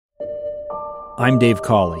I'm Dave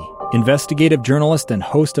Cawley, investigative journalist and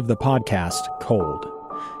host of the podcast Cold.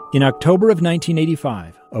 In October of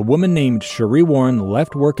 1985, a woman named Cherie Warren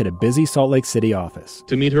left work at a busy Salt Lake City office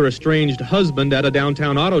to meet her estranged husband at a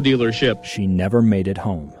downtown auto dealership. She never made it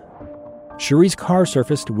home. Cherie's car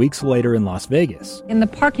surfaced weeks later in Las Vegas. In the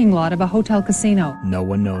parking lot of a hotel casino. No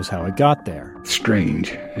one knows how it got there. Strange.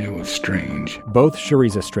 It was strange. Both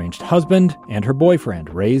Cherie's estranged husband and her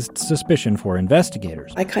boyfriend raised suspicion for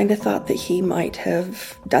investigators. I kind of thought that he might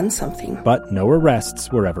have done something. But no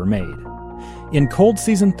arrests were ever made. In Cold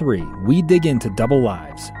Season 3, we dig into double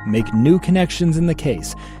lives, make new connections in the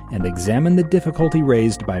case, and examine the difficulty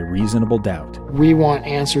raised by reasonable doubt. We want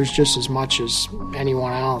answers just as much as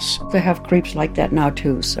anyone else. They have creeps like that now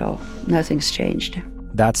too, so nothing's changed.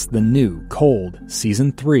 That's the new Cold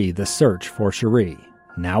Season 3, The Search for Cherie,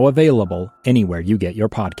 now available anywhere you get your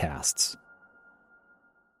podcasts.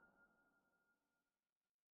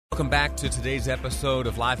 Welcome back to today's episode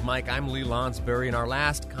of Live Mike. I'm Lee Lonsberry. In our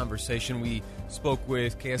last conversation, we spoke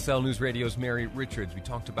with KSL News Radio's Mary Richards. We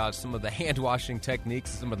talked about some of the hand-washing techniques,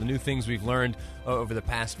 some of the new things we've learned over the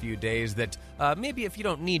past few days that maybe if you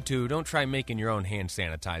don't need to, don't try making your own hand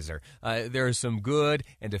sanitizer. There are some good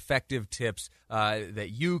and effective tips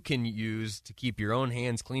that you can use to keep your own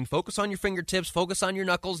hands clean. Focus on your fingertips. Focus on your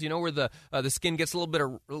knuckles. You know where the skin gets a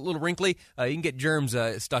little wrinkly? You can get germs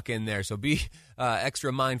stuck in there, so be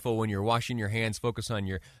extra mindful when you're washing your hands. Focus on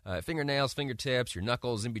your fingernails, fingertips, your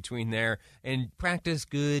knuckles in between there, and practice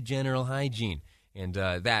good general hygiene. And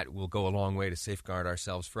that will go a long way to safeguard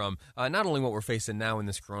ourselves from not only what we're facing now in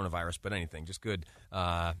this coronavirus, but anything, just good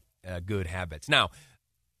habits. Now,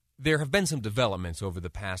 there have been some developments over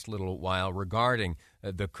the past little while regarding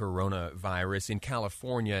the coronavirus. In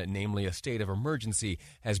California, namely, a state of emergency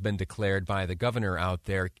has been declared by the governor out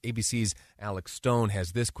there. ABC's Alex Stone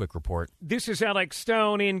has this quick report. This is Alex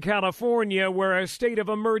Stone in California, where a state of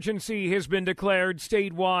emergency has been declared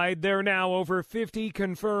statewide. There are now over 50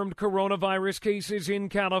 confirmed coronavirus cases in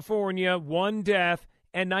California, 1 death,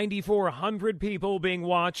 and 9,400 people being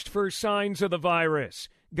watched for signs of the virus.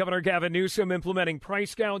 Governor Gavin Newsom implementing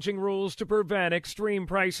price gouging rules to prevent extreme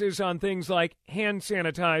prices on things like hand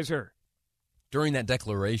sanitizer. During that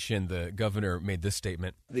declaration, the governor made this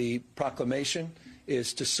statement. The proclamation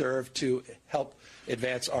is to serve to help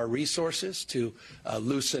advance our resources, to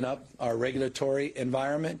loosen up our regulatory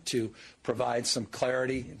environment, to provide some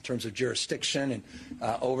clarity in terms of jurisdiction and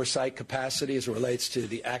oversight capacity as it relates to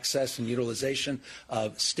the access and utilization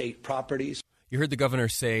of state properties. You heard the governor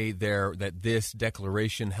say there that this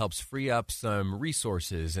declaration helps free up some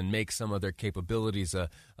resources and make some of their capabilities a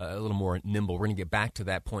little more nimble. We're going to get back to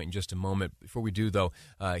that point in just a moment. Before we do, though,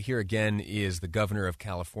 here again is the governor of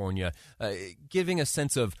California giving a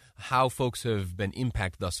sense of how folks have been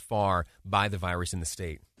impacted thus far by the virus in the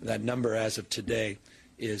state. That number as of today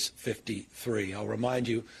is 53. I'll remind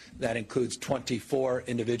you that includes 24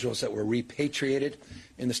 individuals that were repatriated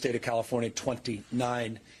in the state of California,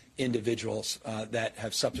 29 individuals that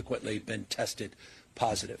have subsequently been tested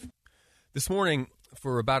positive. This morning,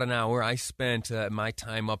 for about an hour, I spent my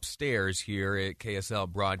time upstairs here at KSL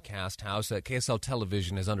Broadcast House. KSL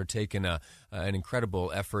Television has undertaken an incredible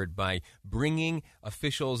effort by bringing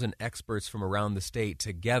officials and experts from around the state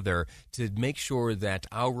together to make sure that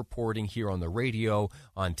our reporting here on the radio,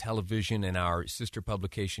 on television, and our sister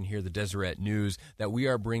publication here, the Deseret News, that we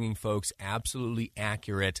are bringing folks absolutely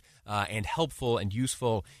accurate and helpful and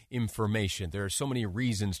useful information. There are so many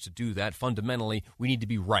reasons to do that. Fundamentally, we need to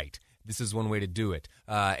be right. This is one way to do it.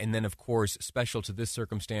 And then, of course, special to this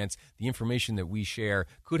circumstance, the information that we share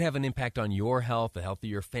could have an impact on your health, the health of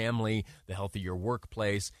your family, the health of your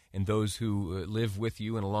workplace, and those who live with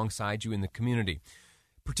you and alongside you in the community.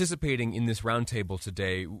 Participating in this roundtable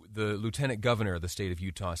today, the Lieutenant Governor of the state of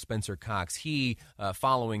Utah, Spencer Cox, he,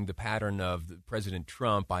 following the pattern of President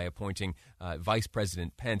Trump by appointing Vice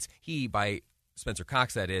President Pence, by Spencer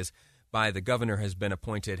Cox, that is, by the governor, has been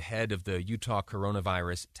appointed head of the Utah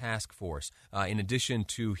Coronavirus Task Force. In addition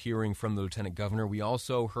to hearing from the lieutenant governor, we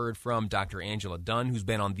also heard from Dr. Angela Dunn, who's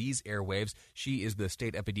been on these airwaves. She is the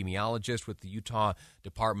state epidemiologist with the Utah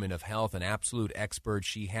Department of Health, an absolute expert.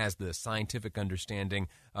 She has the scientific understanding,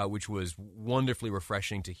 which was wonderfully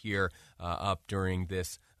refreshing to hear up during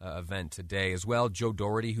this event today. As well, Joe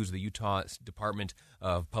Doherty, who's the Utah Department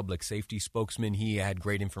of Public Safety spokesman. He had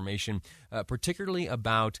great information, particularly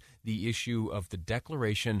about the issue of the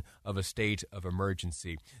declaration of a state of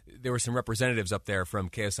emergency. There were some representatives up there from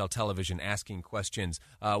KSL Television asking questions.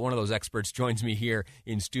 One of those experts joins me here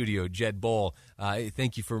in studio, Jed Boal.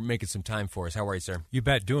 Thank you for making some time for us. How are you, sir? You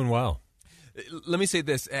bet. Doing well. Let me say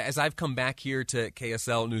this. As I've come back here to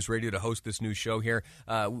KSL News Radio to host this new show here,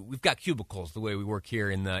 we've got cubicles the way we work here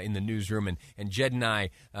in the newsroom. And Jed and I,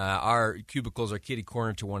 our cubicles are kitty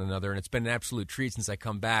corner to one another. And it's been an absolute treat since I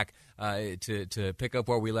come back to pick up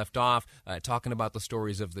where we left off, talking about the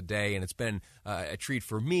stories of the day. And it's been a treat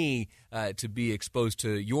for me to be exposed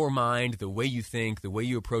to your mind, the way you think, the way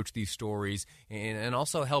you approach these stories, and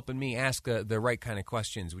also helping me ask the right kind of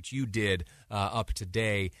questions, which you did up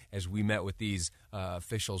today as we met with these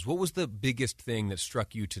officials. What was the biggest thing that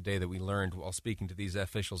struck you today that we learned while speaking to these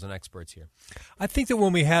officials and experts here? I think that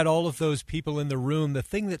when we had all of those people in the room, the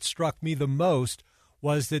thing that struck me the most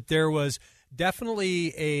was that there was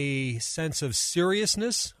definitely a sense of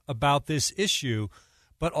seriousness about this issue,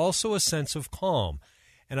 but also a sense of calm.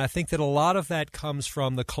 And I think that a lot of that comes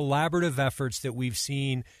from the collaborative efforts that we've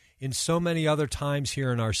seen in so many other times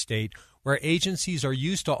here in our state, where agencies are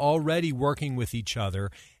used to already working with each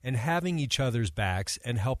other and having each other's backs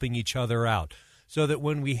and helping each other out. So that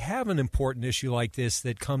when we have an important issue like this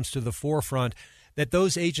that comes to the forefront, that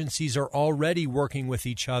those agencies are already working with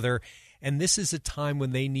each other. And this is a time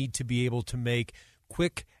when they need to be able to make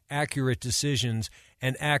quick, accurate decisions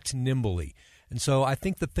and act nimbly. And so I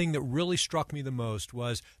think the thing that really struck me the most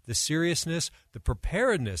was the seriousness, the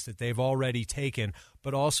preparedness that they've already taken,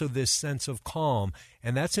 but also this sense of calm.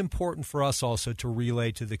 And that's important for us also to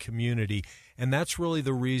relay to the community. And that's really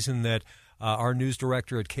the reason that our news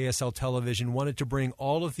director at KSL Television wanted to bring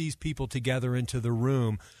all of these people together into the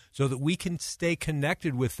room so that we can stay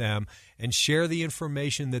connected with them and share the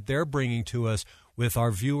information that they're bringing to us with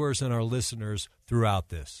our viewers and our listeners throughout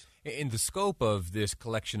this. In the scope of this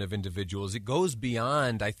collection of individuals, it goes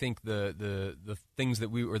beyond, I think, the things that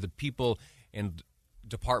we, or the people and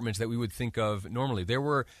departments that we would think of normally. There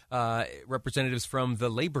were representatives from the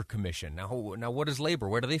Labor Commission. Now, what is labor?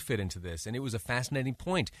 Where do they fit into this? And it was a fascinating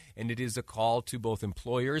point, and it is a call to both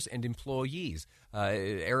employers and employees.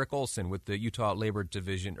 Eric Olson with the Utah Labor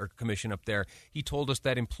Division or Commission up there, he told us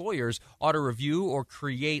that employers ought to review or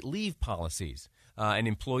create leave policies. And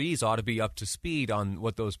employees ought to be up to speed on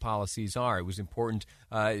what those policies are. It was important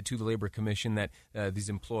to the Labor Commission that these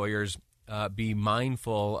employers be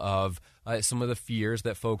mindful of some of the fears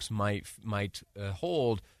that folks might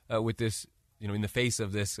hold with this, in the face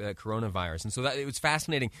of this coronavirus. And so that it was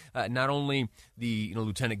fascinating. Not only the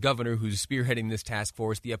lieutenant governor who's spearheading this task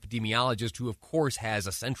force, the epidemiologist who, of course, has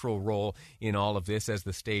a central role in all of this as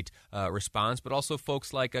the state responds, but also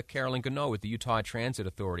folks like Carolyn Gano with the Utah Transit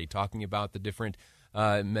Authority talking about the different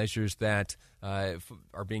measures that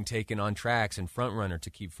are being taken on tracks and Front Runner to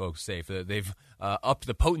keep folks safe. They've upped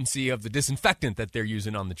the potency of the disinfectant that they're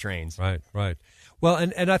using on the trains. Right. Well,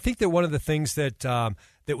 and I think that one of the things that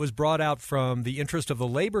that was brought out from the interest of the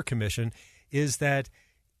Labor Commission is that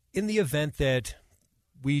in the event that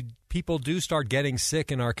people do start getting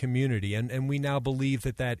sick in our community, and we now believe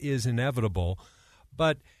that is inevitable,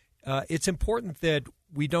 but it's important that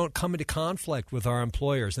we don't come into conflict with our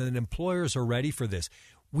employers, and that employers are ready for this.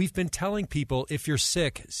 We've been telling people, if you're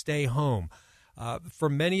sick, stay home. For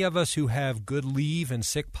many of us who have good leave and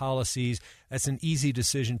sick policies, that's an easy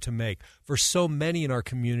decision to make. For so many in our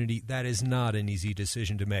community, that is not an easy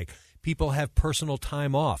decision to make. People have personal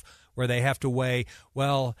time off where they have to weigh,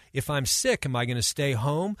 well, if I'm sick, am I going to stay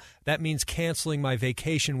home? That means canceling my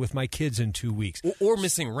vacation with my kids in 2 weeks. Or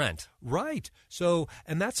missing rent. Right. So,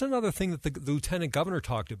 and that's another thing that the lieutenant governor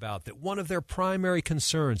talked about, that one of their primary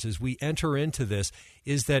concerns as we enter into this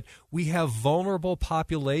is that we have vulnerable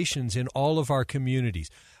populations in all of our communities.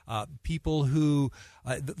 People who,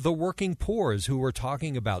 the working poor is who we're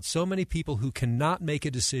talking about. So many people who cannot make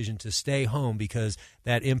a decision to stay home because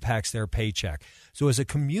that impacts their paycheck. So as a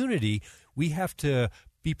community, we have to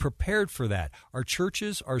be prepared for that. Our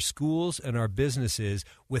churches, our schools, and our businesses,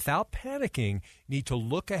 without panicking, need to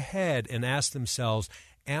look ahead and ask themselves,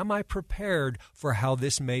 am I prepared for how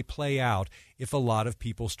this may play out if a lot of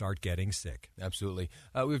people start getting sick? Absolutely.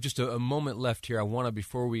 We have just a moment left here. I want to,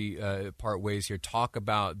 before we part ways here, talk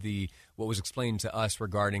about what was explained to us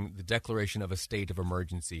regarding the declaration of a state of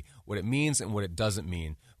emergency, what it means and what it doesn't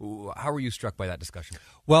mean. How were you struck by that discussion?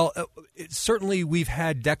 Well, certainly we've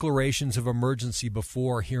had declarations of emergency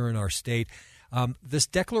before here in our state. This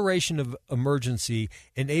declaration of emergency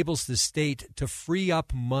enables the state to free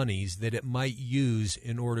up monies that it might use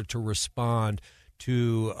in order to respond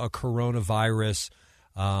to a coronavirus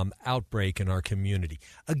outbreak in our community.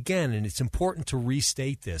 Again, and it's important to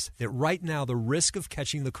restate this, that right now the risk of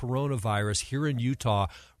catching the coronavirus here in Utah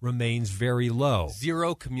remains very low.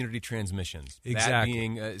 Zero community transmissions. Exactly. That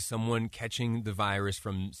being someone catching the virus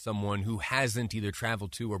from someone who hasn't either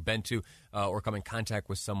traveled to or been to or come in contact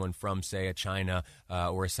with someone from, say, a China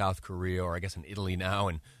or a South Korea or I guess in Italy now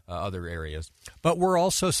and other areas. But we're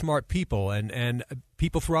also smart people, and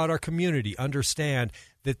people throughout our community understand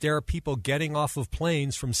that there are people getting off of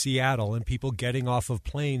planes from Seattle and people getting off of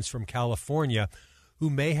planes from California who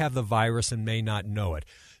may have the virus and may not know it.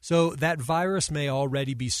 So that virus may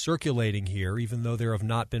already be circulating here, even though there have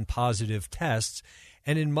not been positive tests.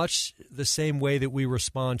 And in much the same way that we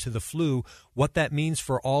respond to the flu, what that means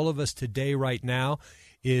for all of us today right now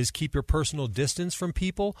is keep your personal distance from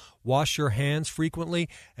people, wash your hands frequently,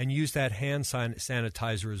 and use that hand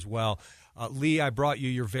sanitizer as well. Lee, I brought you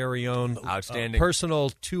your very own personal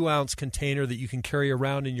 2-ounce container that you can carry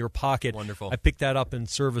around in your pocket. Wonderful. I picked that up in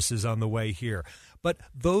services on the way here. But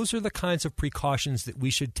those are the kinds of precautions that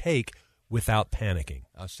we should take without panicking.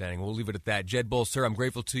 Outstanding. We'll leave it at that. Jed Boal, sir, I'm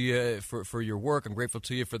grateful to you for your work. I'm grateful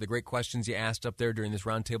to you for the great questions you asked up there during this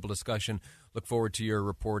roundtable discussion. Look forward to your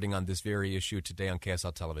reporting on this very issue today on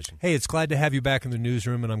KSL Television. Hey, it's glad to have you back in the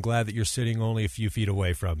newsroom, and I'm glad that you're sitting only a few feet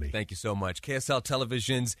away from me. Thank you so much. KSL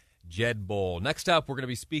Television's Jed Boal. Next up, we're going to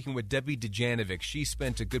be speaking with Debbie Dejanovic. She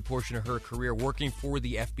spent a good portion of her career working for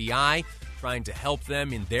the FBI, trying to help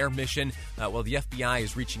them in their mission. Well, the FBI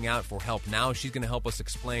is reaching out for help now. She's going to help us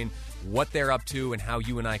explain what they're up to and how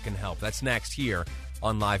you and I can help. That's next here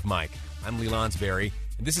on Live Mike. I'm Lee Lonsberry,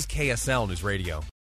 and this is KSL News Radio.